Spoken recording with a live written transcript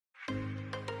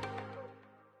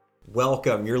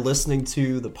Welcome. You're listening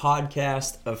to the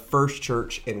podcast of First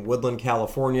Church in Woodland,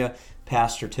 California,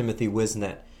 Pastor Timothy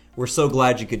Whiseant. We're so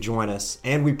glad you could join us,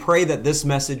 and we pray that this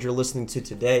message you're listening to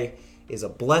today is a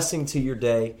blessing to your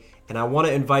day. And I want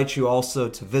to invite you also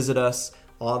to visit us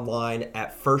online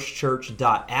at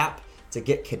firstchurch.app to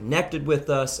get connected with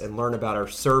us and learn about our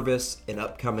service and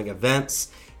upcoming events.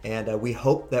 And we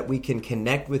hope that we can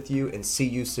connect with you and see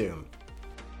you soon.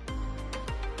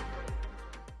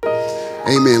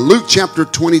 Amen. Luke chapter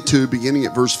 22, beginning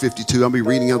at verse 52. I'll be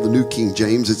reading out of the New King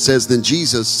James. It says, "Then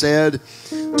Jesus said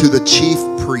to the chief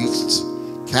priests,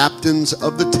 captains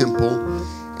of the temple,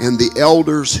 and the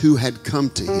elders who had come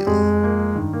to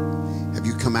him, have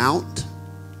you come out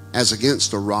as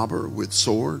against a robber with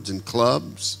swords and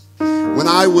clubs? When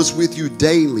I was with you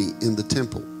daily in the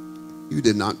temple, you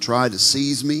did not try to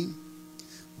seize me,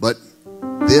 but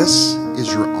this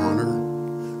is your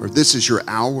honor, or this is your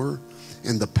hour,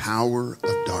 and the power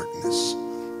of darkness."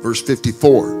 Verse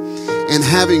 54, "And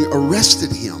having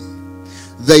arrested him,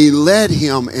 they led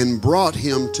him and brought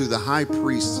him to the high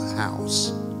priest's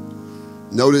house."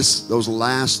 Notice those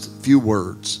last few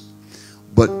words.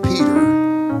 "But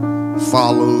Peter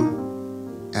followed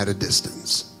at a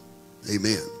distance."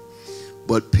 Amen.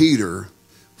 But Peter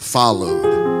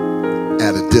followed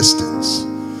at a distance.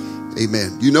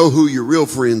 Amen. You know who your real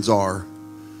friends are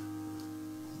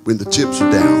when the chips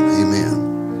are down. Amen.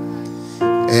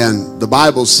 And the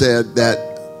Bible said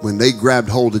that when they grabbed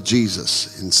hold of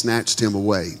Jesus and snatched him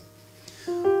away,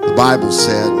 the Bible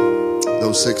said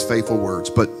those 6 faithful words,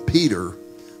 "But Peter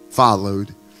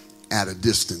followed at a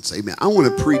distance." Amen. I want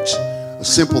to preach a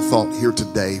simple thought here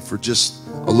today for just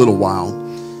a little while.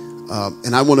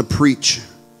 And I want to preach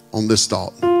on this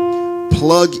thought.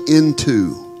 Plug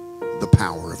into the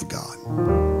power of God.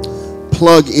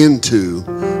 Plug into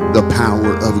the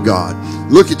power of God.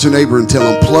 Look at your neighbor and tell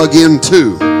him, plug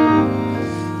into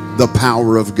the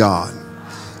power of God.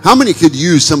 How many could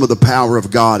use some of the power of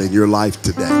God in your life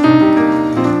today?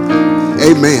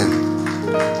 Amen.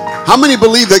 How many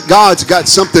believe that God's got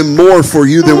something more for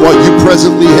you than what you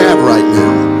presently have right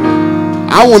now?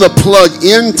 I want to plug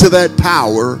into that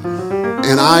power,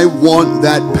 and I want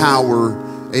that power,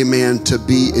 amen, to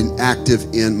be active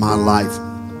in my life.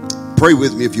 Pray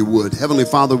with me if you would. Heavenly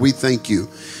Father, we thank you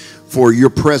for your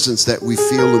presence that we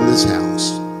feel in this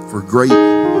house, for great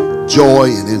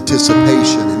joy and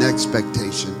anticipation and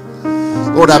expectation.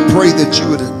 Lord, I pray that you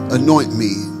would anoint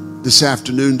me this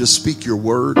afternoon to speak your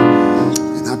word.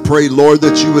 And I pray, Lord,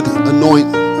 that you would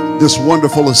anoint this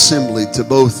wonderful assembly to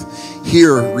both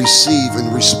hear, receive,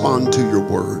 and respond to your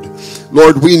word.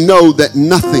 Lord, we know that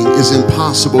nothing is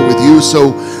impossible with you,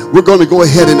 so we're going to go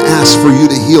ahead and ask for you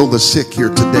to heal the sick here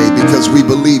today because we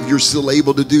believe you're still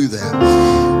able to do that.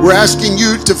 We're asking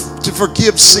you to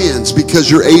forgive sins because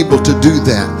you're able to do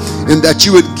that, and that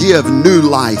you would give new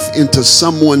life into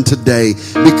someone today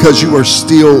because you are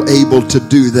still able to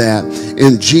do that.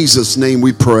 In Jesus' name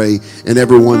we pray, and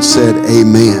everyone said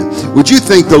amen. Would you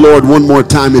thank the Lord one more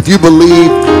time if you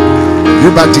believe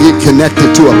you're about to get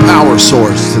connected to a power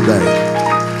source today?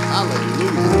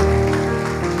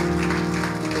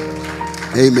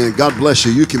 Amen. God bless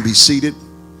you. You can be seated.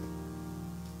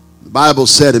 The Bible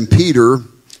said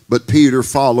but Peter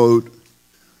followed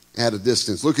at a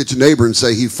distance. Look at your neighbor and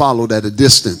say, he followed at a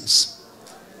distance.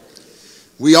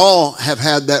 We all have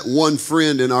had that one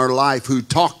friend in our life who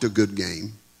talked a good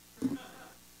game.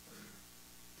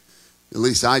 At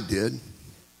least I did.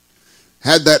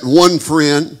 Had that one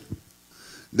friend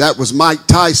that was Mike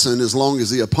Tyson as long as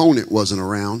the opponent wasn't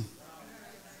around,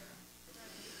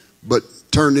 but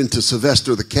turned into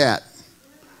Sylvester the Cat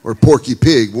or Porky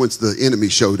Pig once the enemy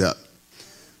showed up.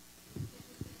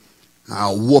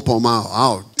 I'll whoop him out.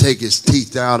 I'll take his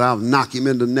teeth out. I'll knock him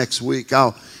into next week.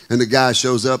 And the guy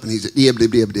shows up and he's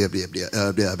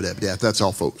that's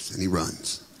all, folks, and he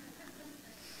runs.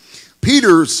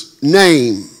 Peter's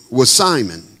name was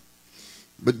Simon,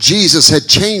 but Jesus had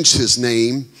changed his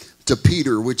name to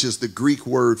Peter, which is the Greek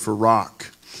word for rock.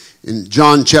 In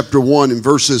John chapter 1 and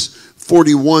verses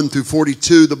 41 through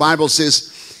 42, the Bible says,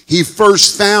 "He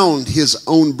first found his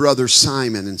own brother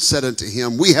Simon and said unto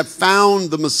him, We have found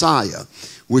the Messiah,"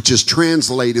 which is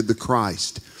translated the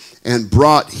Christ, and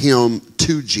brought him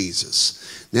to Jesus.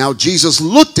 Now Jesus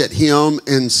looked at him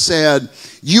and said,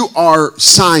 "You are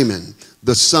Simon,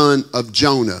 the son of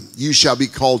Jonah. You shall be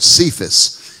called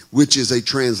Cephas," which is a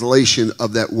translation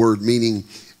of that word meaning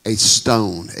a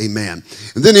stone. Amen.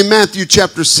 And then in Matthew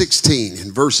chapter 16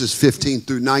 and verses 15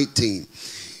 through 19,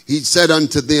 he said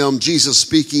unto them, Jesus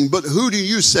speaking, "But who do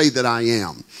you say that I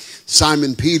am?"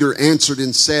 Simon Peter answered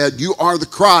and said, "You are the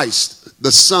Christ,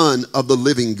 the Son of the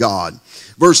living God.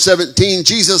 Verse 17,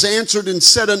 Jesus answered and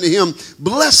said unto him,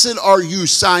 Blessed are you,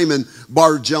 Simon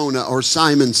Bar-Jonah, or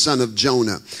Simon, son of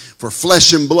Jonah. For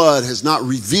flesh and blood has not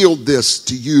revealed this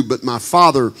to you, but my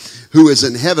Father who is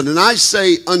in heaven. And I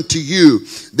say unto you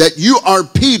that you are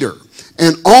Peter,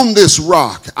 and on this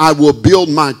rock I will build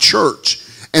my church,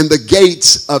 and the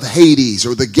gates of Hades,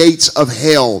 or the gates of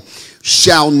hell,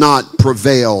 shall not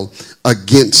prevail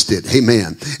against it.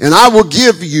 Amen. And I will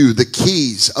give you the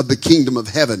keys of the kingdom of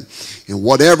heaven. And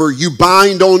whatever you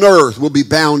bind on earth will be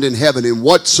bound in heaven. And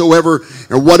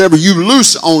whatever you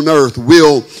loose on earth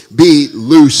will be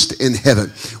loosed in heaven.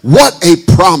 What a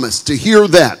promise to hear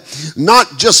that.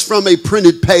 Not just from a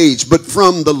printed page, but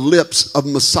from the lips of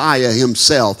Messiah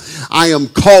himself. I am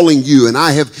calling you, and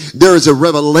there is a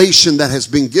revelation that has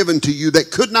been given to you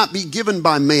that could not be given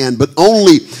by man, but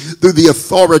only through the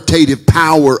authoritative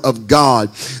power of God,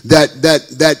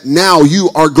 that now you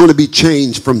are going to be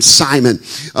changed from Simon,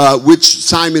 which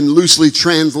Simon loosely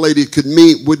translated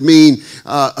would mean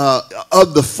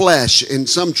of the flesh, and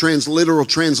some literal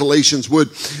translations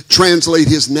would translate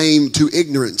his name to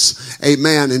ignorance.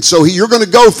 Amen. And so you're going to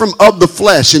go from of the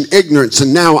flesh and ignorance,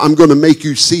 and now I'm going to make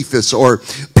you Cephas, or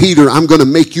Peter. I'm going to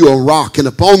make you a rock, and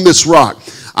upon this rock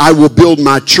I will build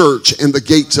my church, and the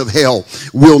gates of hell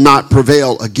will not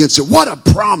prevail against it. What a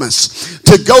promise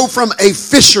to go from a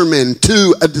fisherman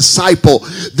to a disciple,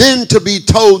 then to be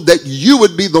told that you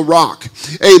would be the rock.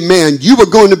 Amen. You were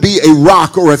going to be a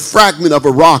rock, or a fragment of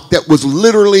a rock that was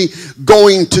literally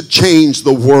going to change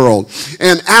the world.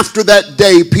 And after that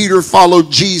day, Peter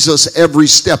followed Jesus every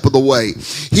step of the way.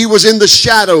 He was in the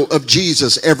shadow of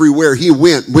Jesus everywhere he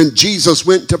went. When Jesus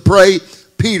went to pray,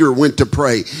 Peter went to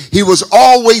pray. He was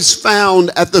always found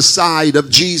at the side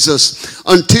of Jesus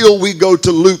until we go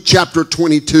to Luke chapter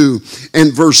 22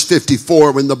 and verse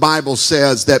 54, when the Bible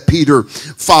says that Peter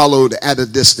followed at a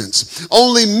distance.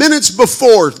 Only minutes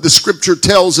before, the scripture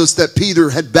tells us that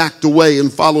Peter had backed away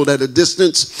and followed at a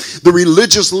distance, the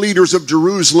religious leaders of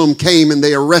Jerusalem came and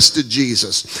they arrested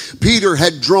Jesus. Peter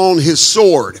had drawn his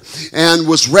sword and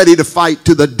was ready to fight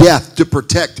to the death to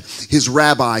protect his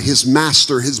rabbi, his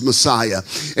master, his Messiah.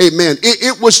 Amen.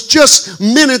 It was just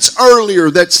minutes earlier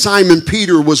that Simon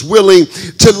Peter was willing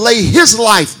to lay his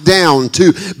life down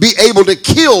to be able to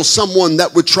kill someone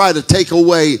that would try to take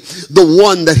away the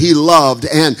one that he loved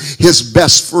and his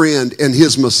best friend and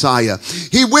his Messiah.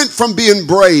 He went from being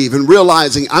brave and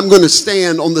realizing, I'm going to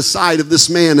stand on the side of this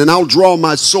man and I'll draw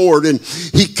my sword, and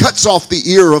he cuts off the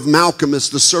ear of Malchus,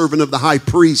 the servant of the high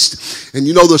priest. And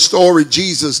you know the story.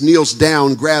 Jesus kneels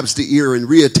down, grabs the ear, and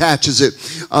reattaches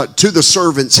it to the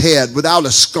servant's head without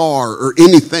a scar or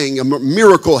anything. A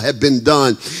miracle had been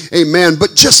done. Amen.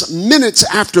 But just minutes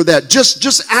after that,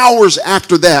 just hours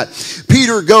after that,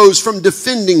 Peter goes from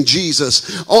defending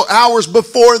Jesus. Hours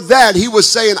before that, he was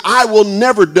saying, I will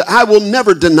never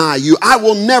deny you. I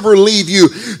will never leave you,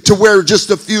 to where just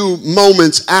a few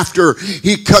moments after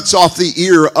he cuts off the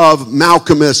ear of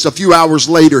Malchus, a few hours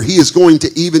later, he is going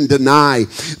to even deny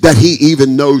that he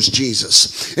even knows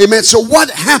Jesus. Amen. So what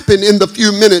happened in the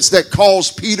few minutes that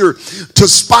caused Peter to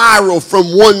spiral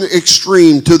from one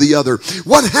extreme to the other?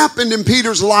 What happened in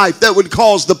Peter's life that would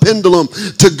cause the pendulum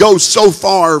to go so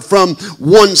far from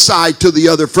one side to the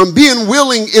other, from being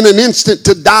willing in an instant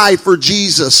to die for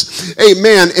Jesus,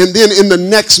 amen, and then in the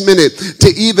next minute to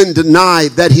even deny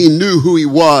that he knew who he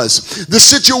was? The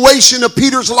situation of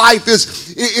Peter's life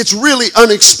it's really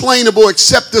unexplainable,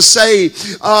 except to say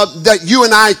that you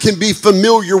and I can be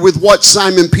familiar with what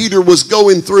Simon Peter was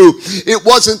going through. It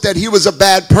wasn't that he was a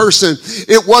bad person.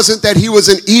 It wasn't that he was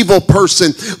an evil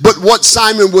person. But what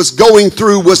Simon was going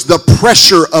through was the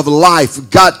pressure of life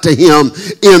got to him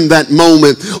in that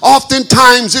moment.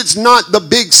 Oftentimes, it's not the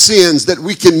big sins that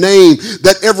we can name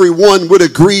that everyone would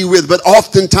agree with, but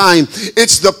oftentimes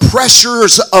it's the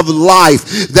pressures of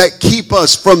life that keep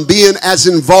us from being as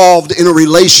involved in a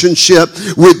relationship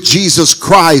with Jesus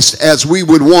Christ as we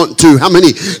would want to. How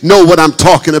many know what I'm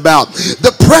talking about?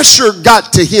 The pressure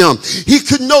got to him. He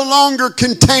could no longer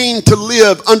contain to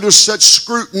live under such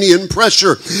scrutiny and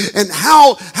pressure. And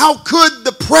how could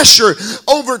the pressure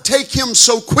overtake him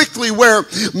so quickly, where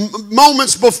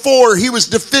moments before he was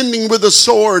defending with a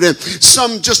sword, and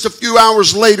just a few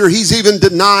hours later he's even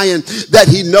denying that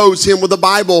he knows him? Well, the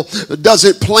Bible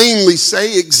doesn't plainly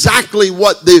say exactly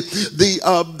what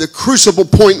the crucible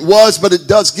point was, but it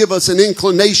does give us an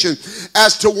inclination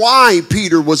as to why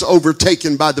Peter was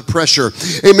overtaken by the pressure.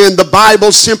 Amen. The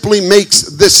Bible simply makes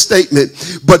this statement,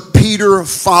 but Peter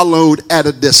followed at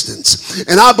a distance.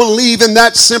 And I believe in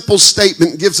that simple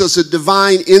statement gives us a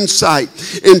divine insight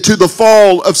into the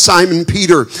fall of Simon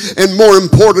Peter, and more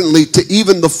importantly, to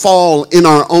even the fall in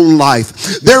our own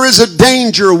life. There is a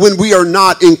danger when we are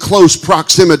not in close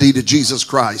proximity to Jesus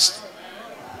Christ.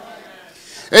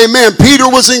 Amen. Peter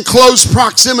was in close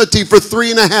proximity for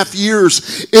 3.5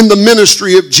 years in the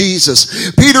ministry of Jesus.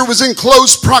 Peter was in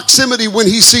close proximity when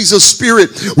he sees a spirit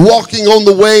walking on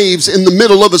the waves in the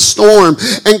middle of a storm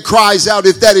and cries out,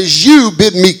 "If that is you,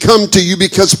 bid me come to you,"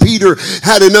 because Peter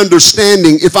had an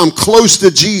understanding, if I'm close to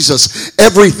Jesus,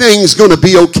 everything's going to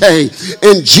be okay.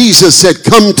 And Jesus said,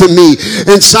 "Come to me."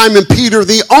 And Simon Peter,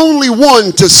 the only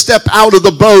one to step out of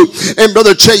the boat, and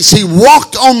Brother Chase, he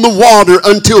walked on the water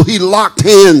until he locked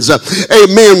hands,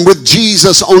 amen, with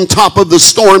Jesus on top of the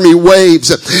stormy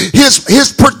waves. His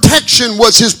protection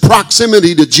was his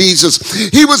proximity to Jesus.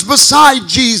 He was beside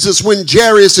Jesus when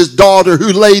Jairus' daughter,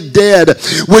 who lay dead,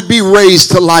 would be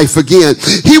raised to life again.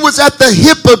 He was at the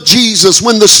hip of Jesus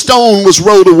when the stone was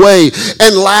rolled away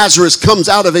and Lazarus comes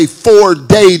out of a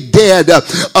 4-day dead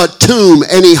tomb,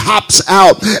 and he hops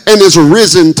out and is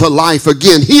risen to life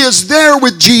again. He is there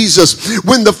with Jesus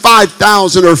when the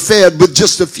 5,000 are fed with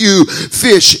just a few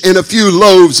fish and a few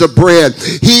loaves of bread.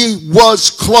 He was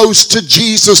close to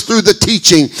Jesus through the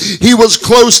teaching. He was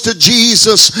close to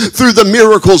Jesus through the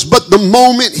miracles. But the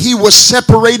moment he was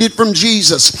separated from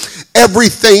Jesus,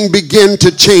 everything began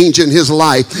to change in his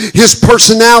life. His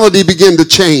personality began to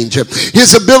change.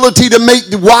 His ability to make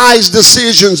wise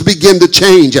decisions began to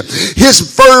change. His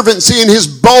fervency and his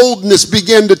boldness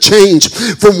began to change.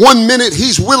 For 1 minute,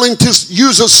 he's willing to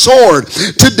use a sword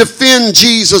to defend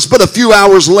Jesus, but a few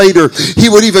hours later, he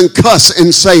would even cuss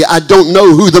and say, "I don't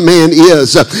know who the man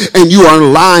is, and you are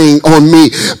lying on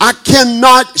me." I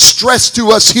cannot stress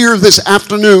to us here this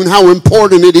afternoon how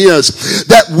important it is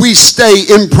that we stay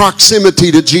in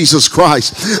proximity to Jesus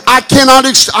Christ.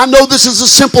 I know this is a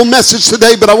simple message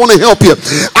today, but I want to help you.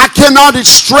 I cannot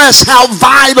stress how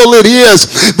vital it is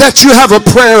that you have a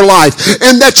prayer life,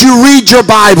 and that you read your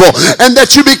Bible, and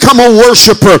that you become a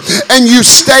worshiper, and you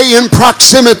stay in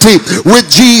proximity with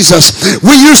Jesus.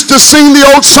 We used to sing the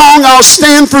old song, "I'll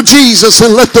stand for Jesus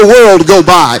and let the world go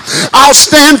by." I'll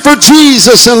stand for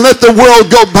Jesus and let the world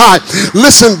go by.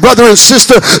 Listen, brother and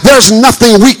sister, there's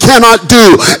nothing we cannot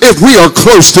do if we are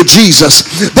close to Jesus.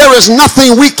 There is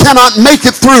nothing we cannot make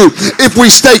it through if we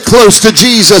stay close to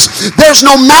Jesus. There's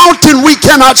no mountain we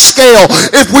cannot scale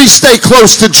if we stay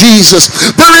close to Jesus.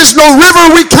 There is no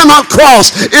river we cannot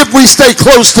cross if we stay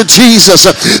close to Jesus.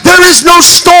 There is no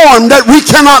storm that we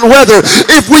cannot weather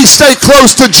if we stay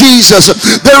close to Jesus.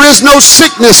 There is no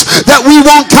sickness that we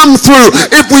won't come through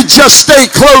if we just stay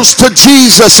close to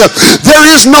Jesus. There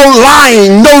is no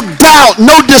lying, no doubt,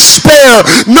 no despair,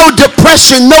 no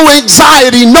depression, no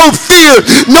anxiety, no fear,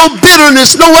 no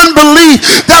bitterness, no unbelief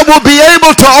that will be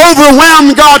able to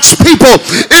overwhelm God's people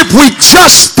if we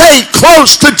just stay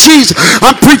close to Jesus.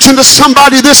 I'm preaching to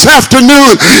somebody this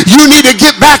afternoon. You need to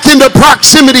get back into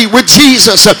proximity with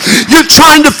Jesus. You're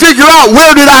trying to figure out,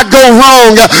 where did I go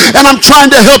wrong? And I'm trying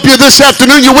to help you this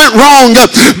afternoon. You went wrong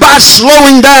by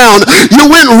slowing down. You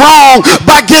went wrong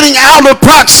by getting out of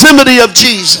proximity of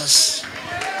Jesus.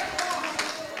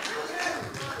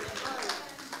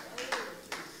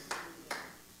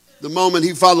 The moment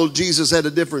he followed Jesus at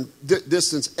a different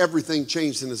distance, everything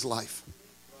changed in his life.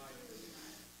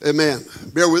 Amen.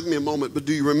 Bear with me a moment, but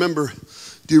do you remember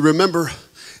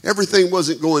everything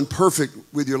wasn't going perfect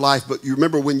with your life, but you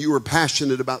remember when you were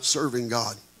passionate about serving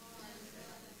God?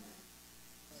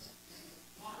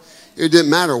 It didn't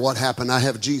matter what happened. I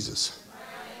have Jesus.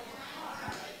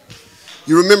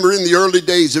 You remember in the early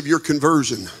days of your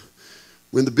conversion,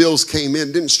 when the bills came in,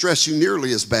 it didn't stress you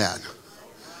nearly as bad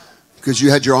because you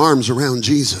had your arms around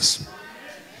Jesus.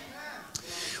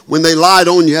 When they lied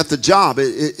on you at the job,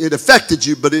 it affected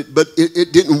you, but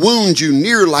it didn't wound you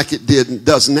near like it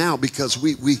does now, because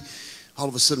we all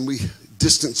of a sudden we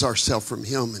distance ourselves from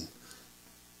him,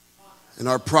 and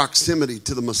our proximity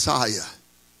to the Messiah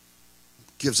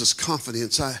gives us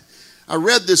confidence. I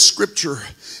read this scripture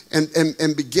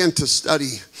and began to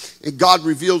study, and God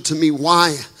revealed to me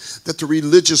why that the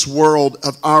religious world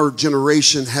of our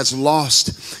generation has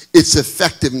lost its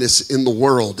effectiveness in the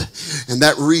world. And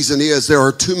that reason is there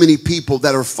are too many people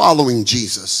that are following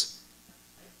Jesus.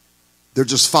 They're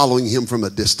just following him from a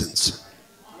distance.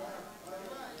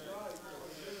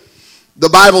 The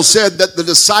Bible said that the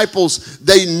disciples,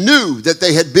 they knew that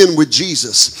they had been with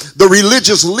Jesus. The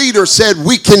religious leader said,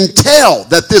 "We can tell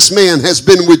that this man has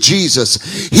been with Jesus.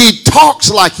 He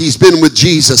talks like he's been with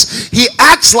Jesus. He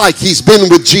acts like he's been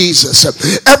with Jesus.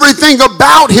 Everything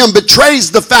about him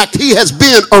betrays the fact he has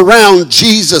been around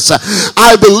Jesus.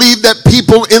 I believe that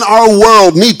people in our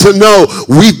world need to know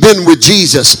we've been with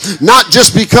Jesus. Not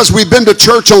just because we've been to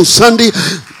church on Sunday,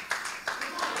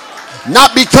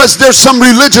 not because there's some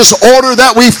religious order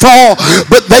that we fall,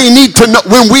 but they need to know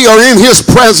when we are in his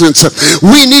presence,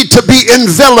 we need to be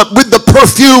enveloped with the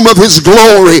perfume of his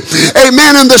glory.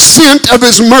 Amen. And the scent of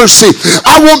his mercy.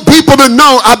 I want people to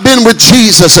know I've been with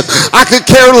Jesus. I could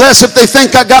care less if they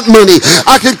think I got money.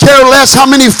 I could care less how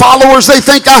many followers they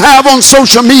think I have on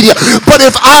social media. But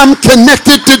if I'm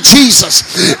connected to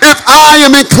Jesus, if I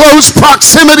am in close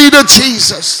proximity to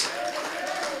Jesus,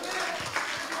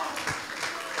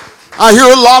 I hear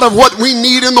a lot of what we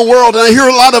need in the world, and I hear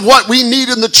a lot of what we need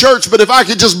in the church, but if I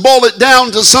could just boil it down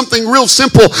to something real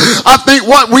simple, I think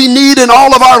what we need in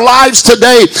all of our lives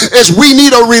today is we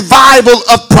need a revival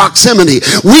of proximity.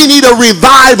 We need a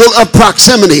revival of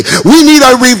proximity. We need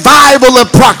a revival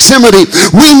of proximity.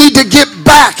 We need to get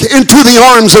back into the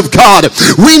arms of God.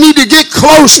 We need to get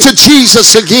close to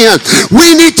Jesus again.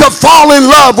 We need to fall in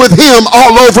love with him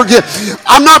all over again.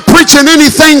 I'm not preaching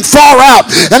anything far out,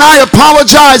 and I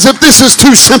apologize if this is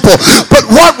too simple, but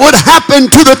what would happen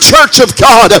to the church of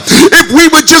God if we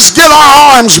would just get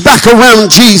our arms back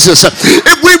around Jesus,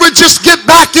 if we would just get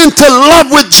back into love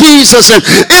with Jesus and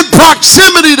in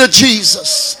proximity to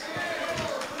Jesus?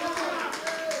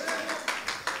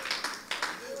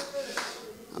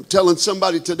 I'm telling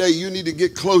somebody today, you need to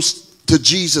get close to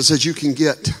Jesus as you can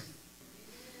get.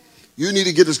 You need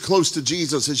to get as close to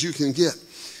Jesus as you can get.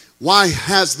 Why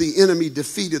has the enemy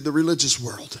defeated the religious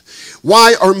world?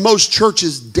 Why are most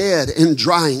churches dead and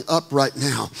drying up right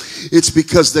now? It's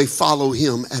because they follow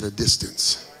him at a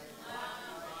distance.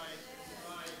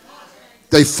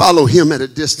 They follow him at a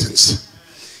distance.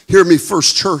 Hear me,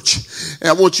 First Church.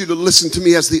 I want you to listen to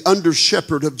me as the under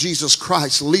shepherd of Jesus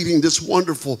Christ leading this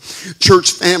wonderful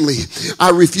church family. I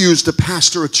refuse to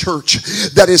pastor a church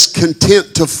that is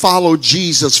content to follow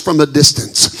Jesus from a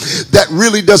distance, that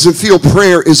really doesn't feel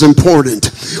prayer is important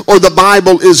or the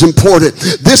Bible is important.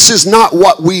 This is not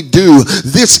what we do.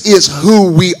 This is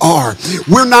who we are.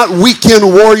 We're not weekend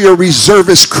warrior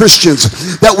reservist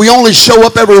Christians that we only show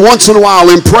up every once in a while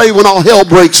and pray when all hell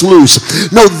breaks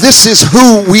loose. No, this is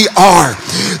who we are.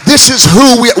 This is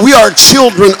who we are,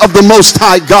 children of the Most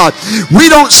High God. We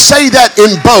don't say that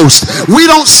in boast. We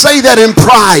don't say that in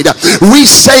pride. We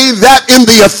say that in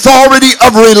the authority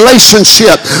of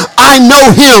relationship. I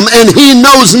know him and he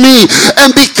knows me,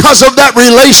 and because of that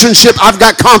relationship, I've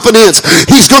got confidence.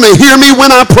 He's going to hear me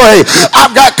when I pray.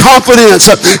 I've got confidence.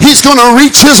 He's going to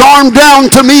reach his arm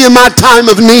down to me in my time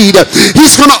of need.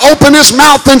 He's going to open his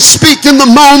mouth and speak in the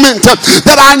moment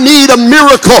that I need a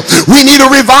miracle. We need a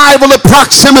revival of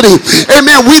proximity.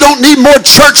 Amen. We don't need more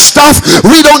church stuff.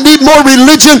 We don't need more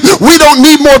religion. We don't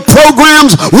need more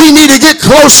programs. We need to get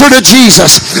closer to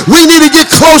Jesus. We need to get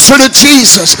closer to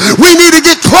Jesus. We need to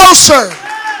get closer.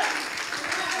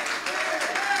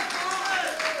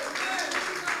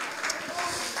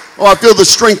 Oh, I feel the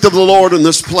strength of the Lord in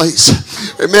this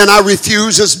place. Amen. I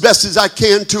refuse as best as I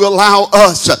can to allow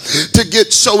us to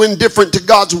get so indifferent to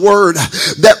God's word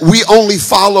that we only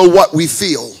follow what we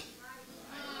feel.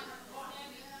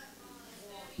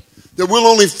 That we'll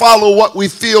only follow what we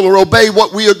feel or obey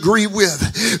what we agree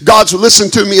with. God's,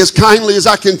 listen to me as kindly as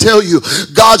I can tell you,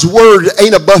 God's word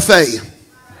ain't a buffet.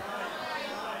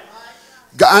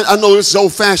 I know this is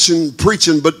old-fashioned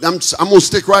preaching, but I'm going to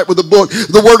stick right with the book.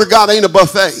 The word of God ain't a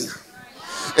buffet.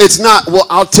 It's not, well,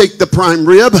 I'll take the prime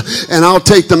rib and I'll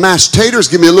take the mashed taters.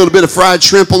 Give me a little bit of fried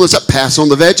shrimp on this. Pass on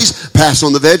the veggies. Pass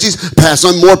on the veggies. Pass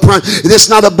on more prime.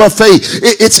 It's not a buffet.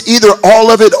 It's either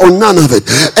all of it or none of it.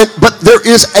 But there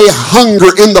is a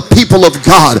hunger in the people of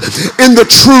God, in the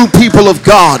true people of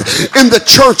God, in the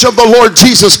church of the Lord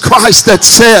Jesus Christ that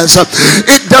says,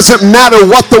 it doesn't matter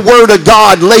what the word of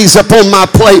God lays upon my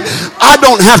plate. I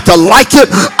don't have to like it.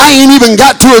 I ain't even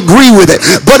got to agree with it.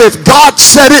 But if God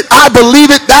said it, I believe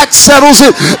it. That settles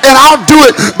it, and I'll do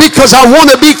it because I want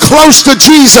to be close to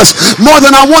Jesus more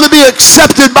than I want to be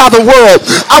accepted by the world.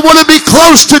 I want to be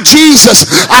close to Jesus.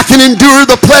 I can endure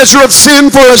the pleasure of sin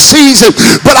for a season,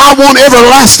 but I want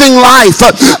everlasting life.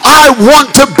 I want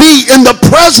to be in the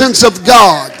presence of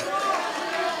God.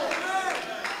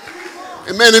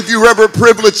 Amen. If you were ever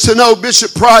privileged to know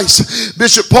Bishop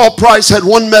Paul Price had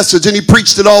one message and he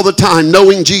preached it all the time,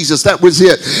 knowing Jesus. That was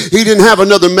it. He didn't have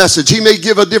another message. He may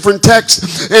give a different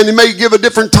text and he may give a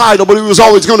different title, but he was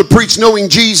always going to preach knowing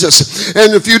Jesus.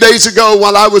 And a few days ago,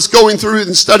 while I was going through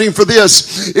and studying for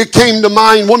this, it came to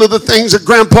mind one of the things that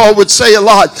Grandpa would say a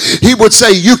lot. He would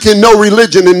say, you can know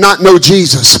religion and not know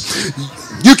Jesus.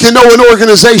 You can know an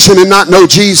organization and not know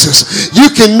Jesus. You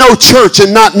can know church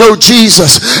and not know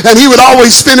Jesus. And he would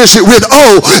always finish it with,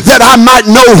 oh, that I might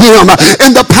know him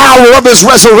in the power of his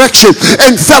resurrection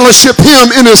and fellowship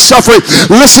him in his suffering.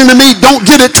 Listen to me, don't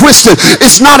get it twisted.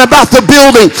 It's not about the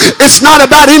building. It's not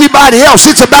about anybody else.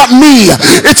 It's about me.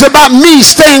 It's about me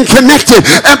staying connected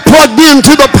and plugged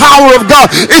into the power of God.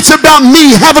 It's about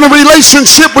me having a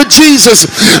relationship with Jesus.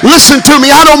 Listen to me,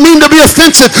 I don't mean to be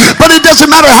offensive, but it doesn't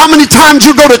matter how many times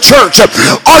you go to church.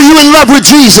 Are you in love with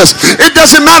Jesus? It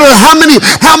doesn't matter how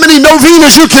many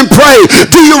novenas you can pray.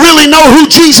 Do you really know who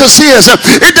Jesus is?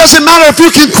 It doesn't matter if you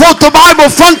can quote the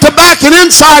Bible front to back and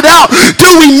inside out.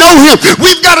 Do we know him?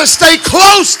 We've got to stay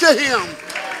close to him.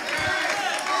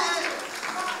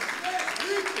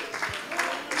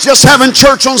 Just having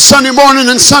church on Sunday morning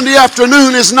and Sunday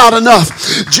afternoon is not enough.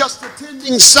 Just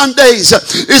attending Sundays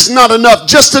is not enough.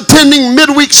 Just attending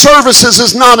midweek services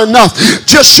is not enough.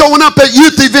 Just showing up at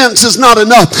youth events is not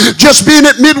enough. Just being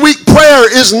at midweek prayer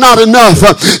is not enough.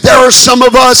 There are some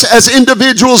of us as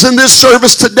individuals in this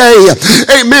service today,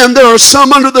 amen, there are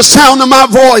some under the sound of my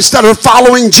voice that are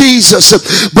following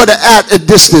Jesus, but at a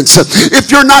distance. If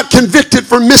you're not convicted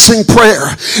for missing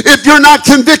prayer, if you're not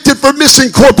convicted for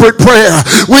missing corporate prayer,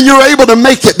 when you're able to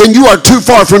make it, then you are too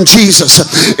far from Jesus.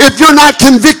 If you're not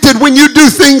convicted when you do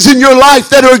things in your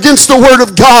life that are against the word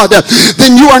of God,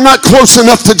 then you are not close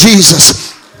enough to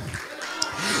Jesus.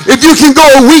 If you can go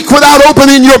a week without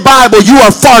opening your Bible, you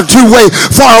are far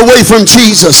away from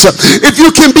Jesus. If you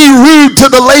can be rude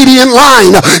to the lady in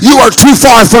line, you are too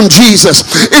far from Jesus.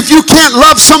 If you can't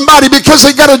love somebody because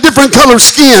they got a different color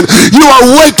skin, you are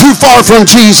way too far from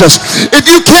Jesus. If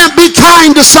you can't be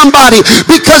kind to somebody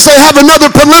because they have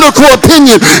another political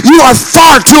opinion, you are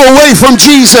far too away from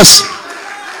Jesus.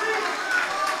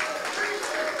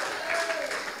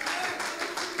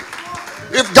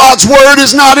 If God's word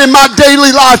is not in my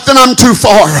daily life, then I'm too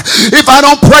far. If I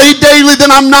don't pray daily, then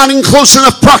I'm not in close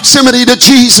enough proximity to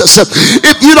Jesus.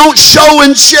 If you don't show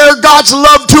and share God's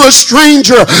love to a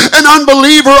stranger, an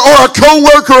unbeliever, or a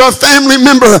co-worker, or a family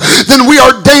member, then we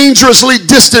are dangerously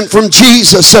distant from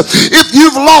Jesus. If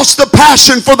you've lost the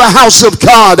passion for the house of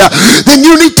God, then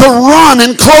you need to run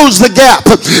and close the gap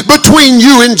between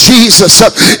you and Jesus.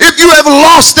 If you have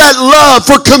lost that love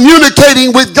for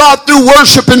communicating with God through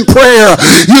worship and prayer,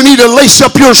 you need to lace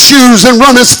up your shoes and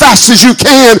run as fast as you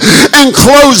can and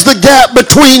close the gap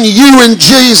between you and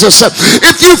Jesus.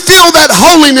 If you feel that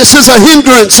holiness is a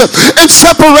hindrance and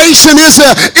separation is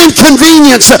an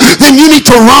inconvenience, then you need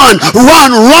to run.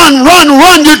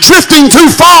 You're drifting too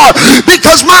far,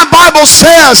 because my Bible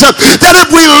says that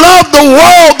if we love the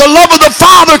world, the love of the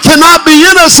Father cannot be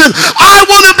in us, and I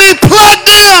want to be plugged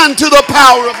in to the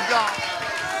power of God.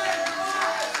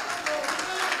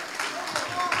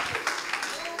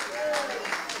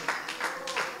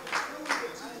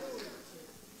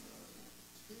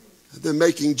 Then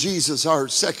making Jesus our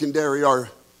secondary, our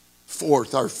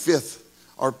fourth, our fifth,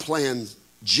 our plan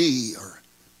G or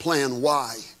plan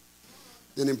Y.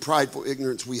 Then in prideful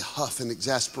ignorance we huff in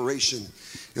exasperation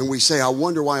and we say, I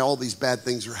wonder why all these bad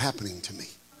things are happening to me.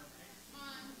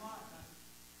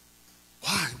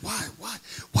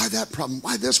 Why that problem?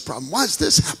 Why this problem? Why is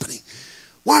this happening?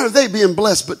 Why are they being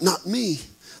blessed but not me?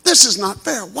 This is not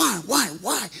fair. Why?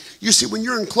 You see, when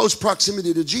you're in close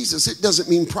proximity to Jesus, it doesn't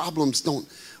mean problems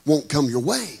won't come your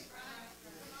way.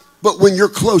 But when you're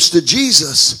close to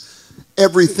Jesus,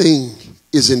 everything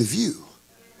is in view.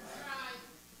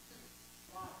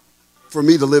 For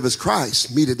me to live as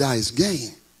Christ, me to die as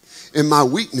gain. And my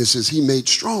weakness is he made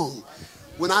strong.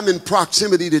 When I'm in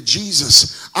proximity to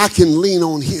Jesus, I can lean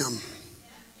on him.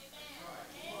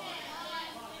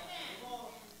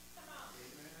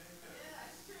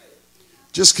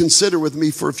 Just consider with me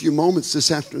for a few moments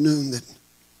this afternoon that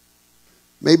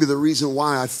maybe the reason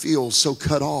why I feel so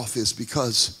cut off is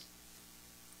because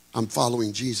I'm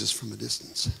following Jesus from a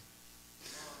distance.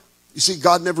 You see,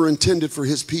 God never intended for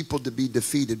his people to be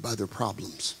defeated by their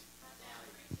problems.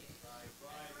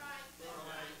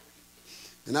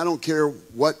 And I don't care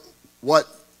what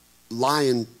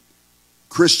lying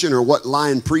Christian or what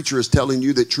lying preacher is telling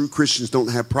you that true Christians don't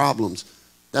have problems.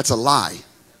 That's a lie.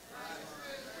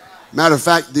 Matter of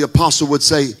fact, the apostle would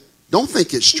say, don't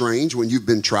think it's strange when you've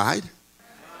been tried.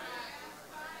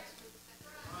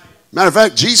 Matter of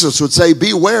fact, Jesus would say,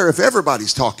 beware if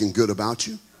everybody's talking good about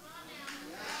you.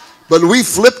 But we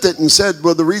flipped it and said,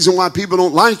 well, the reason why people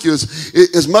don't like you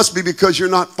is must be because you're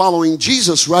not following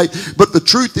Jesus, right? But the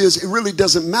truth is, it really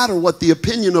doesn't matter what the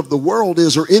opinion of the world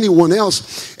is or anyone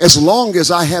else, as long as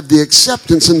I have the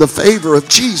acceptance and the favor of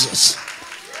Jesus.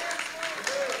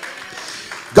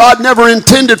 God never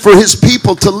intended for his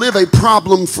people to live a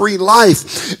problem-free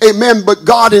life. Amen. But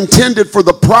God intended for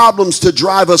the problems to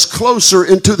drive us closer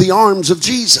into the arms of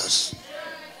Jesus.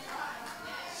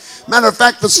 Matter of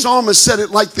fact, the psalmist said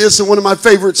it like this in one of my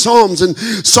favorite psalms. In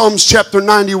Psalms chapter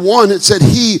 91, it said,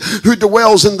 he who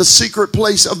dwells in the secret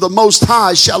place of the Most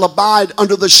High shall abide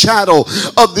under the shadow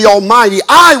of the Almighty.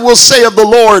 I will say of the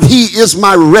Lord, he is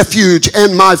my refuge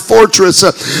and my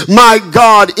fortress. My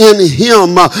God, in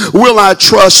him will I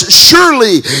trust.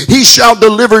 Surely he shall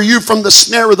deliver you from the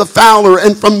snare of the fowler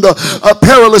and from the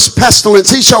perilous pestilence.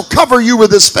 He shall cover you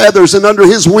with his feathers, and under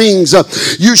his wings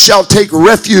you shall take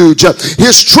refuge.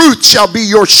 His truth shall be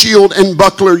your shield and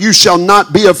buckler. You shall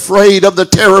not be afraid of the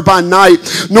terror by night,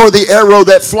 nor the arrow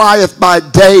that flieth by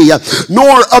day,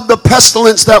 nor of the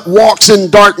pestilence that walks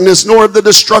in darkness, nor of the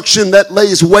destruction that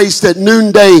lays waste at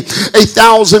noonday.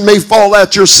 1,000 may fall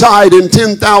at your side and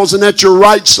 10,000 at your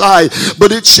right side,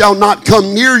 but it shall not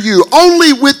come near you.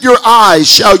 Only with your eyes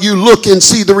shall you look and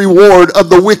see the reward of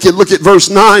the wicked. Look at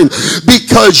verse 9.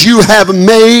 Because you have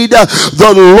made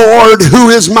the Lord, who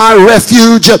is my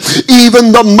refuge,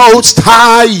 even the Most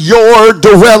High, your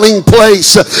dwelling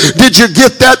place. Did you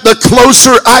get that? The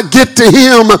closer I get to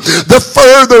him, the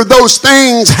further those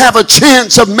things have a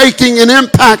chance of making an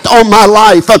impact on my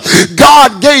life.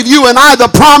 God gave you and I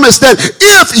the promise that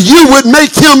if you would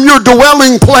make him your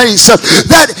dwelling place,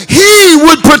 that he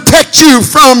would protect you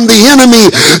from the enemy.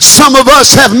 Some of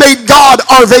us have made God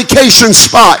our vacation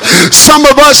spot. Some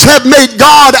of us have made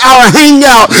God our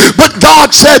hangout. But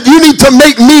God said, you need to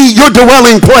make me your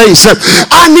dwelling place.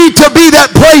 I need to be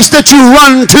that place that you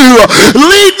run to.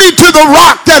 Lead me to the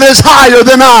rock that is higher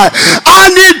than I. I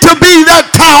need to be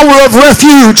that tower of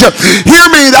refuge. Hear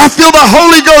me. I feel the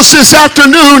Holy Ghost this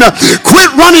afternoon.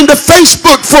 Quit running to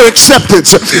Facebook for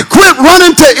acceptance. Quit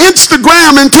running to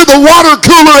Instagram and to the water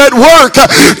cooler at work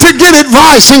to get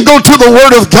advice, and go to the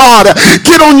Word of God.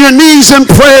 Get on your knees in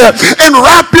prayer and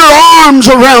wrap your arms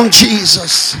around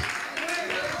Jesus.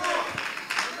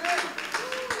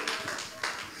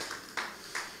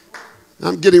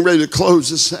 I'm getting ready to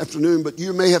close this afternoon, but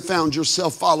you may have found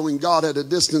yourself following God at a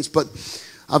distance, but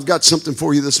I've got something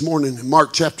for you this morning. In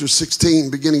Mark chapter 16,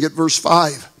 beginning at verse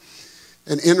 5.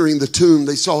 And entering the tomb,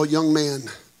 they saw a young man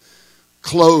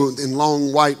clothed in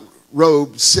long white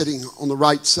robes sitting on the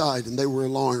right side, and they were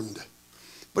alarmed.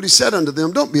 But he said unto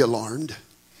them, don't be alarmed.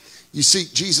 You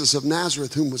seek Jesus of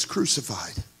Nazareth, whom was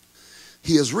crucified.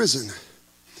 He is risen.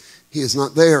 He is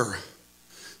not there.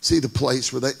 See the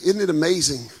place where they, isn't it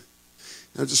amazing?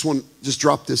 I just want to just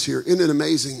drop this here. Isn't it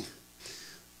amazing?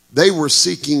 They were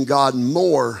seeking God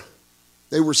more.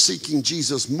 They were seeking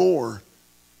Jesus more,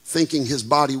 thinking his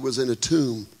body was in a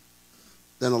tomb,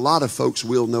 than a lot of folks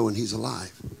will knowing he's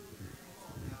alive.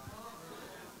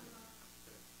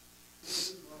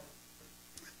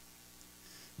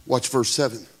 Watch verse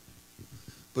 7.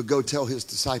 But go tell his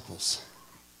disciples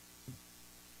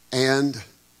and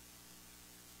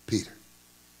Peter.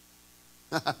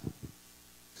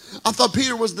 I thought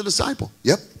Peter was the disciple.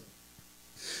 Yep.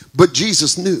 But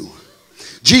Jesus knew.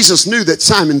 Jesus knew that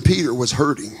Simon Peter was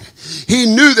hurting. He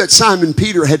knew that Simon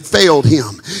Peter had failed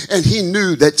him. And he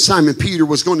knew that Simon Peter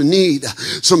was going to need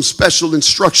some special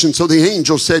instruction. So the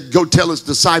angel said, go tell his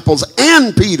disciples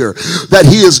and Peter that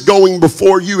he is going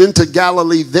before you into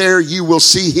Galilee. There you will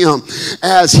see him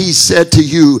as he said to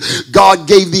you. God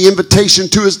gave the invitation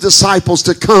to his disciples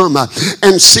to come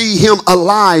and see him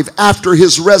alive after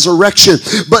his resurrection.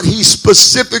 But he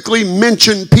specifically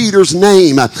mentioned Peter's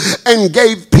name and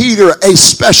gave Peter a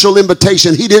special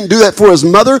invitation. He didn't do that for his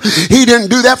mother. He didn't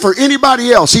do that for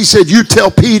anybody else. He said, you tell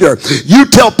Peter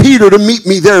to meet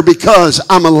me there because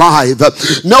I'm alive.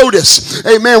 Notice,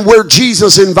 amen, where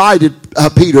Jesus invited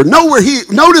Peter.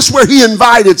 Notice where he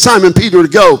invited Simon Peter to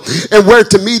go and where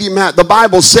to meet him at. The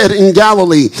Bible said in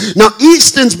Galilee. Now,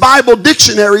 Easton's Bible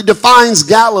Dictionary defines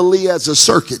Galilee as a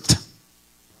circuit.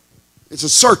 It's a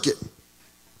circuit.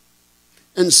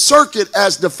 And circuit,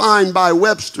 as defined by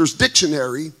Webster's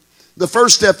dictionary, the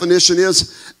first definition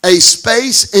is a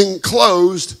space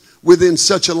enclosed within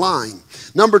such a line.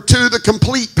 Number 2, the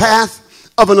complete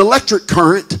path of an electric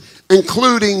current,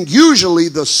 including usually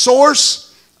the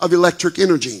source of electric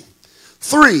energy.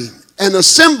 3, an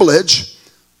assemblage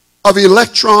of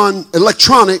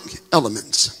electronic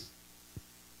elements.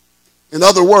 In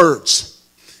other words,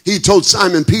 He told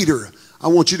Simon Peter, I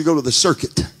want you to go to the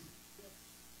circuit.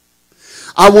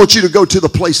 I want you to go to the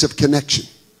place of connection.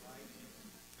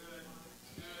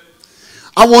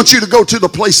 I want you to go to the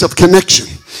place of connection.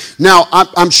 Now,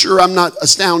 I'm sure I'm not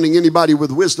astounding anybody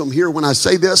with wisdom here when I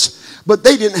say this, but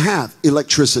they didn't have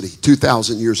electricity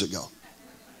 2,000 years ago.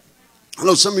 I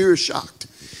know some of you are shocked.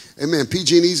 Amen.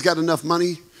 PG&E's got enough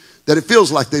money that it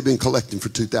feels like they've been collecting for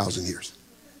 2,000 years.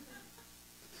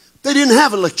 They didn't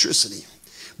have electricity.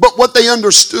 But what they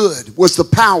understood was the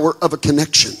power of a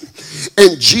connection.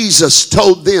 And Jesus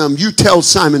told them, you tell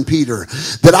Simon Peter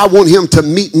that I want him to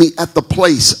meet me at the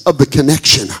place of the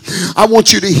connection. I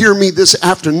want you to hear me this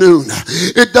afternoon.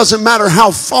 It doesn't matter how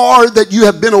far that you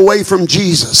have been away from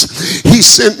Jesus. He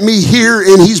sent me here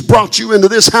and he's brought you into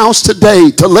this house today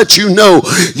to let you know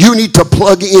you need to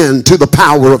plug in to the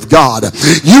power of God.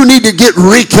 You need to get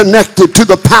reconnected to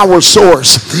the power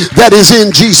source that is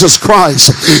in Jesus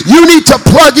Christ. You need to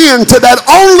plug into that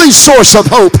only source of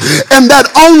hope and that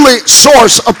only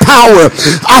source of power.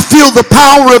 I feel the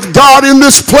power of God in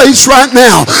this place right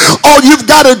now. All you've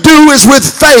got to do is with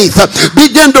faith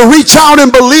begin to reach out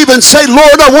and believe and say,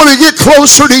 Lord, I want to get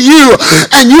closer to you.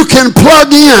 And you can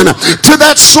plug in to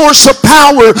that source of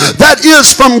power that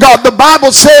is from God. The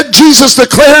Bible said, Jesus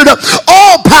declared,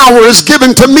 all power is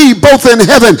given to me both in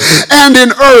heaven and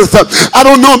in earth. I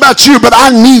don't know about you, but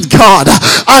I need God.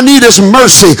 I need his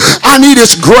mercy. I need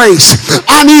his grace.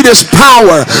 I need his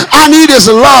power. I need his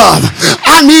love.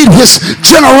 I need his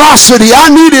generosity.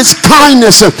 I need his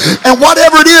kindness. And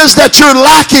whatever it is that you're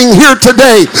lacking here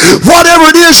today, whatever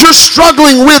it is you're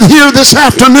struggling with here this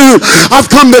afternoon,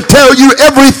 I've come to tell you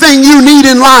everything you need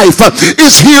in life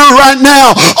is here right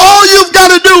now. All you've got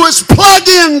to do is plug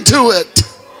into it.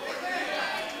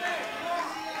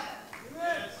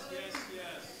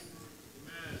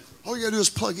 All you got to do is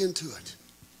plug into it.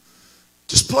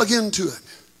 Just plug into it.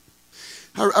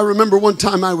 I remember one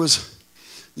time I was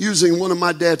using one of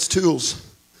my dad's tools,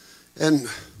 and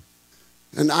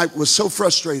I was so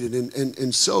frustrated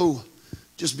and so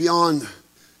just beyond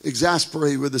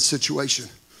exasperated with the situation.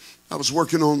 I was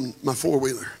working on my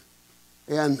four-wheeler,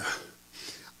 and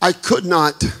I could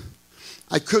not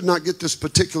get this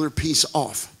particular piece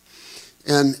off,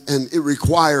 and it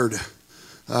required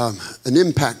an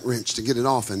impact wrench to get it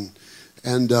off, and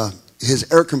his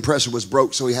air compressor was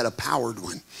broke, so he had a powered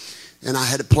one. And I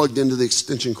had it plugged into the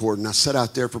extension cord, and I sat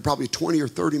out there for probably 20 or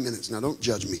 30 minutes. Now, don't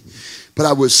judge me. But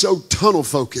I was so tunnel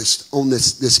focused on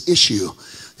this issue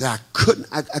that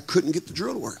I couldn't get the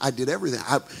drill to work. I did everything.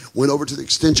 I went over to the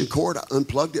extension cord. I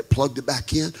unplugged it, plugged it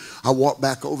back in. I walked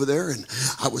back over there, and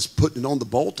I was putting it on the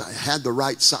bolt. I had the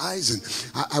right size, and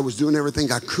I was doing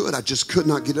everything I could. I just could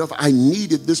not get it off. I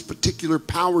needed this particular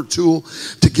power tool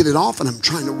to get it off, and I'm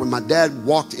trying to, when my dad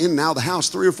walked in and out of the house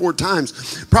 3 or 4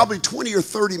 times, probably 20 or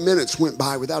 30 minutes went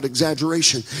by without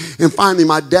exaggeration. And finally,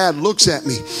 my dad looks at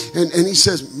me, and he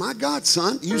says, my God,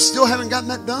 son, you still haven't gotten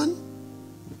that done?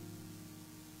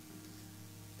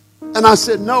 And I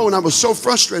said, no, and I was so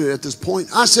frustrated at this point.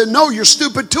 I said, no, your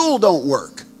stupid tool don't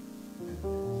work.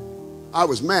 I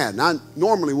was mad, and I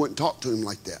normally wouldn't talk to him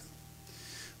like that.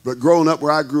 But growing up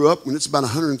where I grew up, when it's about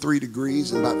 103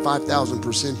 degrees and about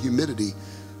 5,000% humidity,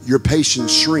 your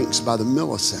patience shrinks by the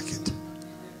millisecond.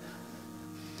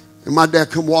 And my dad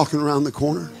come walking around the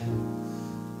corner.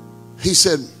 He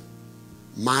said,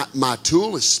 my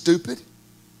tool is stupid.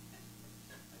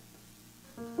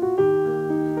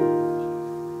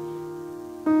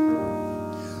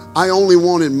 I only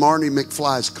wanted Marty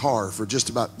McFly's car for just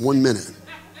about 1 minute.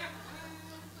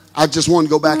 I just wanted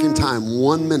to go back in time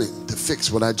 1 minute to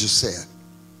fix what I just said.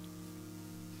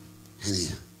 And he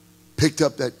picked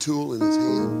up that tool in his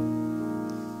hand,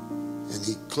 and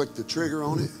he clicked the trigger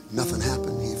on it. Nothing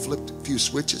happened. He flipped a few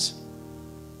switches,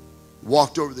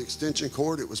 walked over the extension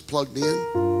cord. It was plugged in.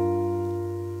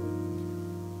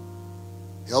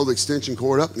 He held the extension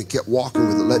cord up, and he kept walking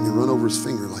with it, letting it run over his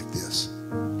finger like this.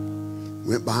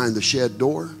 Went behind the shed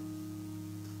door.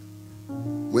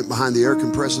 Went behind the air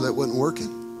compressor that wasn't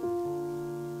working.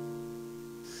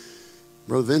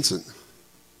 Brother Vincent,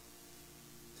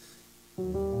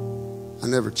 I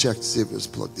never checked to see if it was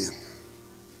plugged in.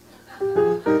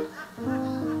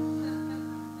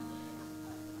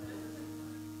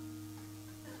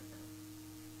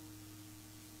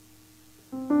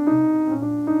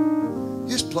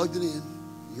 He just plugged it in.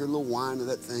 You hear a little whine of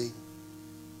that thing.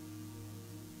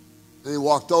 And he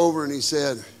walked over and he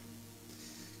said,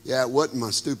 yeah, it wasn't my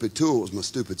stupid tool, it was my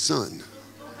stupid son.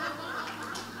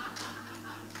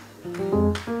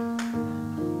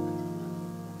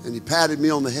 And he patted me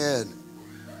on the head.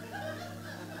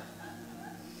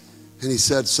 And he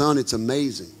said, son, it's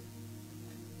amazing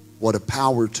what a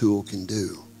power tool can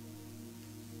do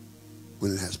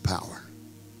when it has power.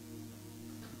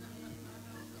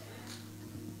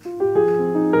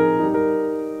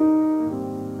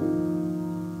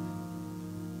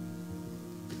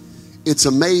 It's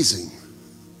amazing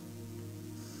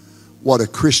what a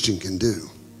Christian can do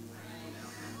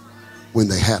when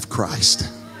they have Christ.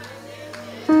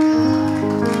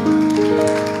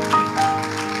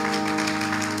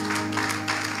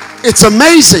 It's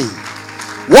amazing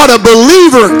what a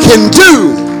believer can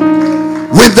do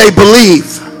when they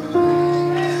believe.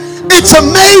 It's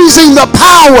amazing the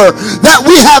power that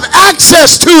we have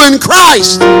access to in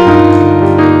Christ.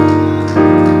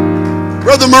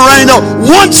 Brother Moreno,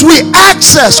 once we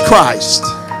access Christ,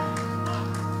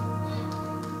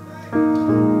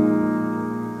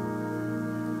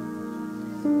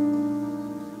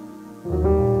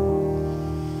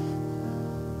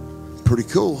 pretty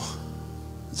cool.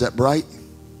 Is that bright?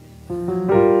 Man,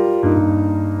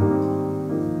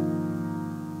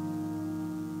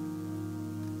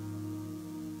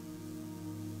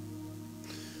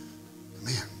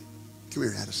 come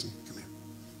here, Addison. Come here.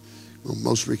 Well,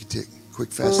 most we could take.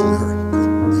 Quick, fast, and hurry. There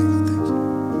you go, thank you.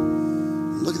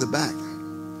 Look at the back.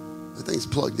 That thing's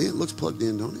plugged in. It looks plugged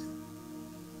in, don't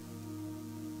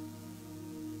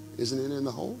it? Isn't it in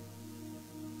the hole?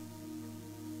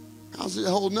 How's it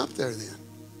holding up there then?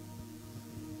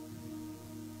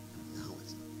 No,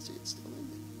 it's still in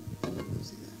there.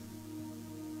 See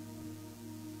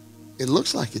that? It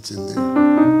looks like it's in there.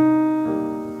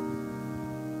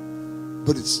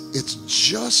 But it's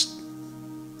just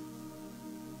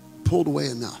pulled away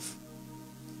enough.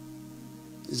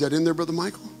 Is that in there, Brother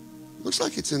Michael? Looks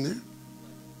like it's in there.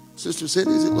 Sister said,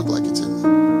 does it look like it's in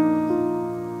there?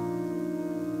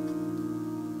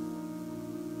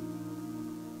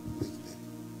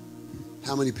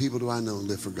 How many people do I know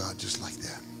live for God just like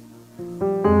that?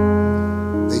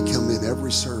 They come in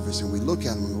every service and we look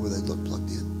at them and go, well, they look plugged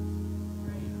in.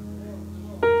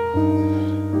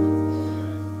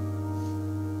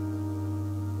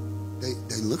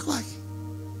 They look like it.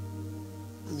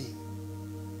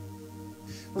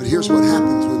 But here's what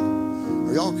happens when,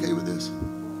 are y'all okay with this?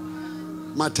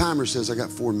 My timer says I got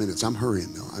 4 minutes. I'm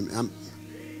hurrying though.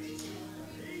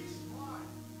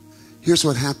 Here's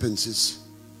what happens is,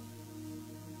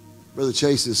 Brother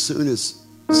Chase, as soon as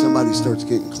somebody starts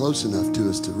getting close enough to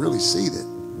us to really see that,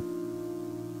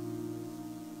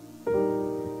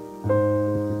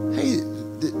 hey,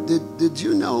 did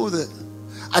you know that,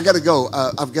 I got to go.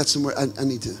 I've got somewhere, I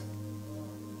need to.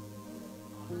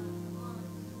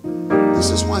 This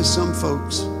is why some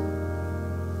folks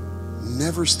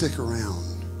never stick around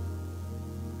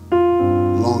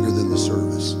longer than the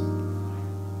service.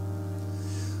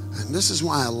 And this is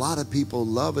why a lot of people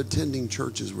love attending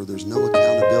churches where there's no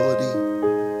accountability.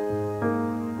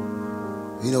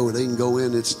 You know, they can go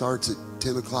in, it starts at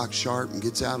 10 o'clock sharp and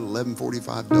gets out at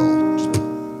 11:45 dull.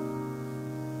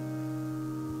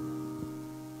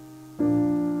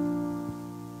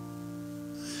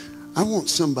 I want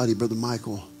somebody, Brother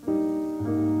Michael,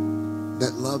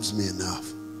 that loves me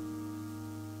enough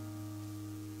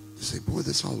to say, boy,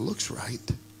 this all looks right.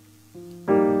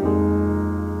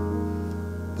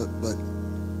 But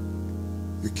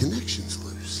your connection's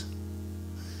loose.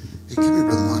 Hey, come here,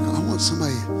 Brother Michael. I want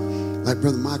somebody like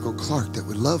Brother Michael Clark that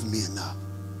would love me enough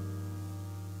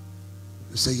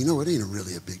to say, you know, it ain't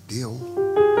really a big deal.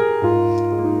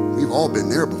 We've all been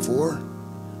there before.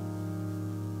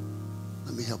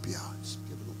 Let me help you out. Just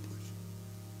give it a little push.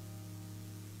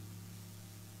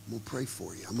 I'm going to pray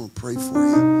for you. I'm going to pray for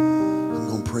you. I'm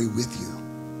going to pray with you.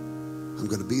 I'm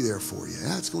going to be there for you.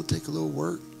 Yeah, it's going to take a little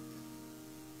work.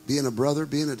 Being a brother,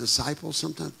 being a disciple,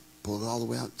 sometimes pull it all the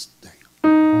way out. There you go.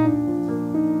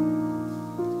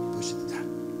 Push it down.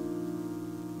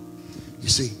 You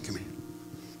see, come here.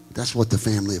 That's what the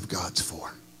family of God's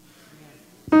for.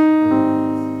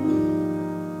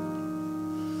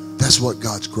 That's what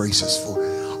God's grace is for.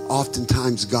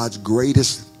 Oftentimes, God's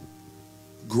greatest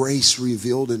grace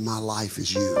revealed in my life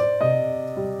is you.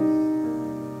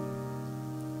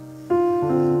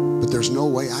 But there's no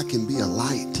way I can be a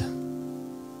light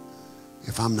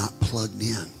if I'm not plugged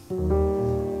in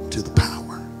to the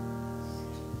power.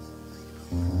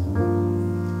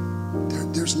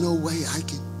 There's no way I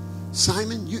can.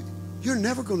 Simon, you're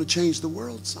never going to change the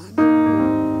world, Simon,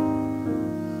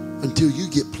 until you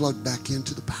get plugged back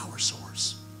into the power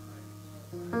source.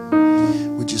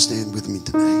 Would you stand with me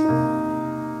today?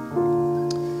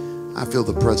 I feel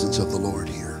the presence of the Lord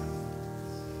here.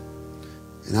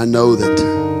 And I know that,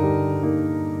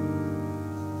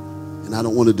 and I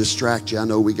don't want to distract you. I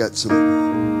know we got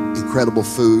some incredible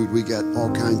food. We got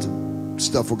all kinds of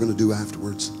stuff we're going to do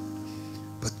afterwards.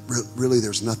 really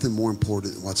there's nothing more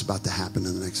important than what's about to happen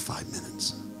in the next 5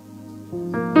 minutes.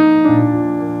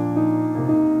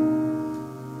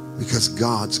 Because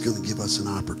God's going to give us an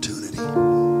opportunity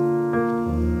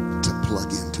to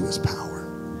plug into his power.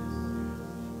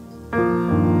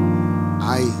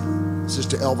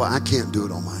 Sister Elva, I can't do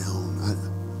it on my own.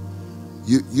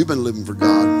 You've been living for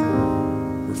God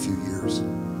for a few years.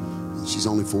 And she's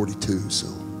only 42, so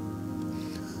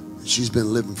she's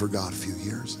been living for God a few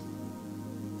years.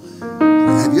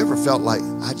 And have you ever felt like,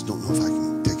 I just don't know if I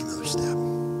can take another step?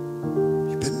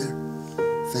 You been there?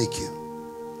 Thank you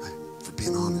for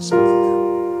being honest. I've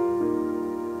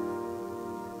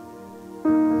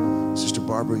been there. Sister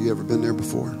Barbara, you ever been there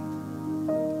before?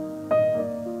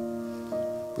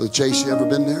 Brother Chase, you ever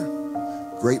been there?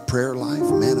 Great prayer life,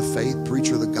 man of faith,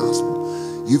 preacher of the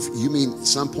gospel. You mean at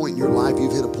some point in your life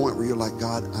you've hit a point where you're like,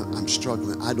 God, I'm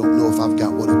struggling. I don't know if I've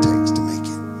got what it takes to make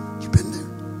it. You've been there.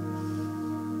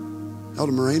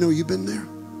 Elder Moreno, you been there?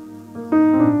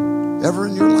 Ever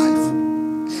in your life?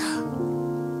 Yeah.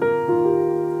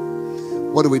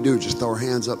 What do we do? Just throw our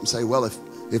hands up and say, well, if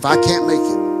I can't make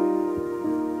it.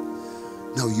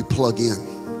 No, you plug in.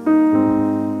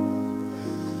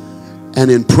 And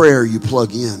in prayer, you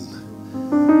plug in.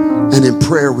 And in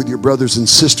prayer with your brothers and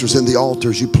sisters in the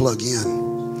altars, you plug in.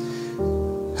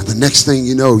 And the next thing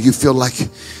you know, you feel like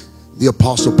the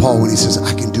Apostle Paul when he says,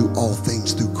 I can do all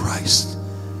things through Christ,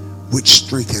 which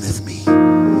strengtheneth me.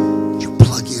 You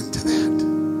plug into that.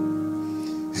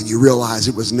 And you realize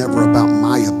it was never about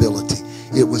my ability.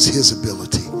 It was his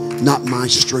ability. Not my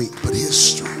strength, but his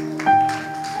strength.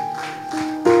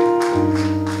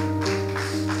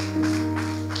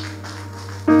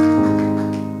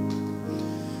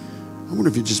 I wonder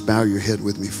if you just bow your head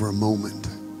with me for a moment.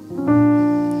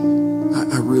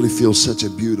 I really feel such a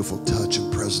beautiful touch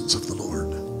and presence of the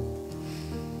Lord.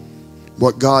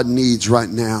 What God needs right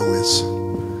now is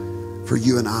for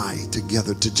you and I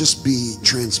together to just be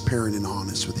transparent and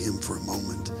honest with him for a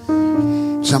moment.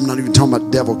 So I'm not even talking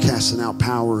about devil casting out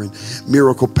power and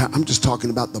miracle power. I'm just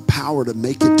talking about the power to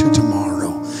make it to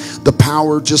tomorrow. The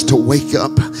power just to wake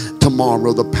up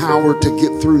tomorrow. The power to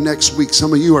get through next week.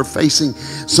 Some of you are facing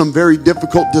some very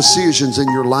difficult decisions in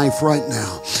your life right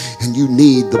now. And you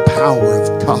need the power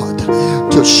of God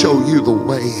to show you the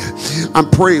way. I'm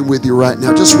praying with you right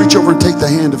now. Just reach over and take the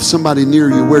hand of somebody near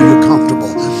you where you're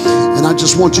comfortable. And I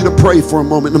just want you to pray for a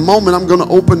moment. In a moment, I'm going to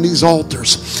open these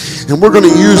altars. And we're going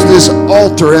to use this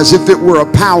altar as if it were a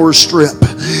power strip.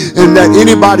 And that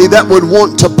anybody that would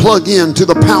want to plug in to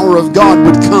the power of God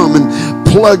would come and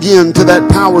plug into that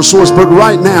power source. But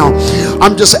right now,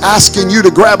 I'm just asking you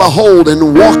to grab a hold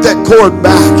and walk that cord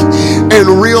back and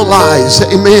realize,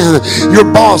 amen, your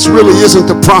boss really isn't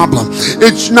the problem.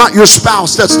 It's not your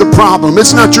spouse that's the problem.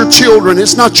 It's not your children.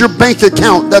 It's not your bank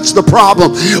account that's the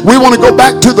problem. We want to go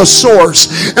back to the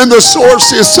source. And the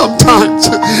source is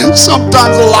sometimes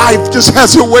life just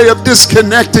has a way of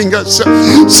disconnecting us.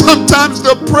 Sometimes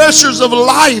the pressures of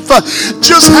life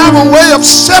just have a way of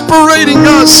separating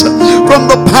us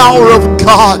from the power of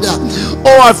God.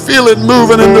 Oh, I feel it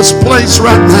moving in this place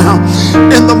right now.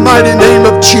 In the mighty name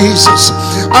of Jesus.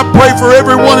 I pray for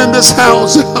everyone in this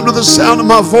house under the sound of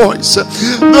my voice.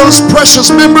 Those precious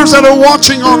members that are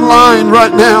watching online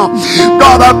right now.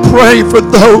 God, I pray for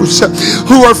those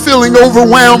who are feeling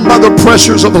overwhelmed by the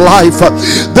pressures of life.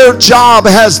 Their job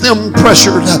has them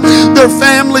pressured. Their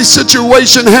family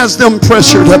situation has them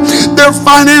pressured. Their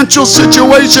financial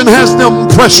situation has them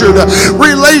pressured.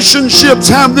 Relationships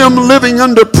have them living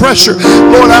under pressure.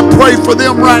 Lord, I pray for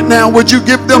them right now. Would you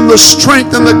give them the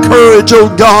strength and the courage, oh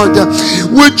God?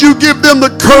 Would you give them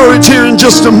the courage here in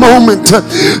just a moment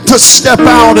to step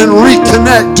out and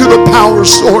reconnect to the power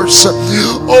source?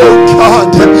 Oh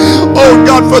God,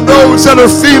 for those that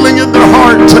are feeling in their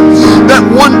heart that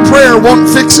one prayer won't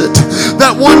fix it,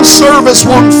 that one service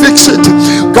won't fix it,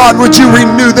 God, would you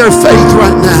renew their faith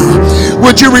right now?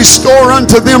 Would you restore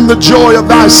unto them the joy of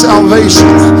thy salvation?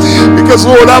 Because,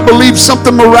 Lord, I believe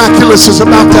something miraculous is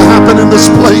about to happen in this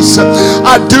place.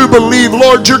 I do believe,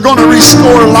 Lord, you're going to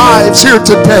restore lives here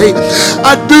today.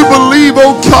 I do believe,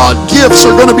 oh God, gifts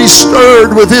are going to be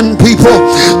stirred within people.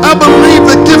 I believe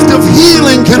the gift of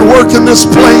healing can work in this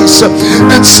place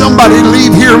and somebody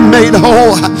leave here made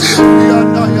whole. I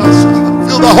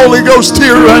feel the Holy Ghost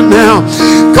here right now.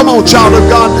 Come on, child of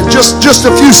God, just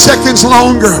a few seconds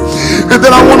longer. And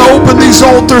then I want to open these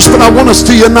altars, but I want us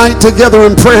to unite together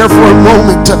in prayer for a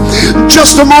moment.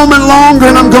 Just a moment longer,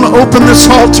 and I'm going to open this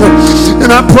altar.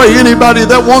 And I pray anybody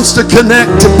that wants to connect,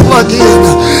 to plug in,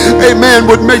 amen,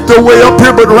 would make their way up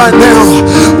here. But right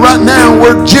now,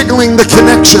 we're jiggling the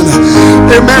connection.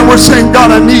 Amen. We're saying,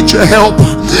 God, I need your help.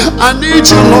 I need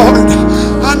you, Lord.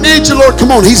 I need you, Lord.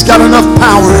 Come on. He's got enough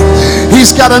power.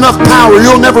 He's got enough power.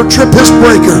 You'll never trip his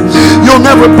breaker. You'll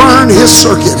never burn his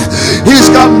circuit. He's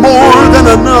got more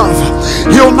than enough.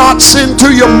 He'll not send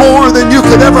to you more than you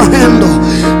could ever handle.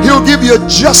 He'll give you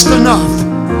just enough.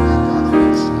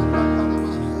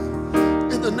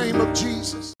 In the name of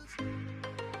Jesus.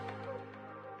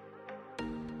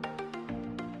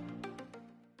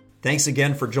 Thanks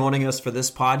again for joining us for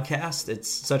this podcast. It's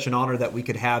such an honor that we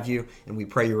could have you, and we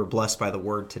pray you were blessed by the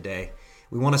word today.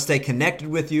 We want to stay connected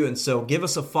with you, and so give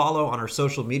us a follow on our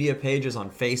social media pages on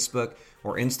Facebook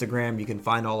or Instagram. You can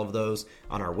find all of those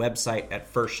on our website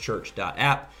at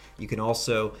firstchurch.app. You can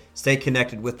also stay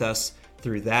connected with us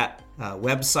through that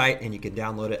website, and you can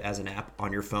download it as an app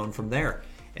on your phone from there.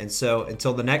 And so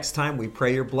until the next time, we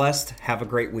pray you're blessed. Have a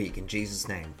great week in Jesus'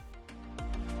 name.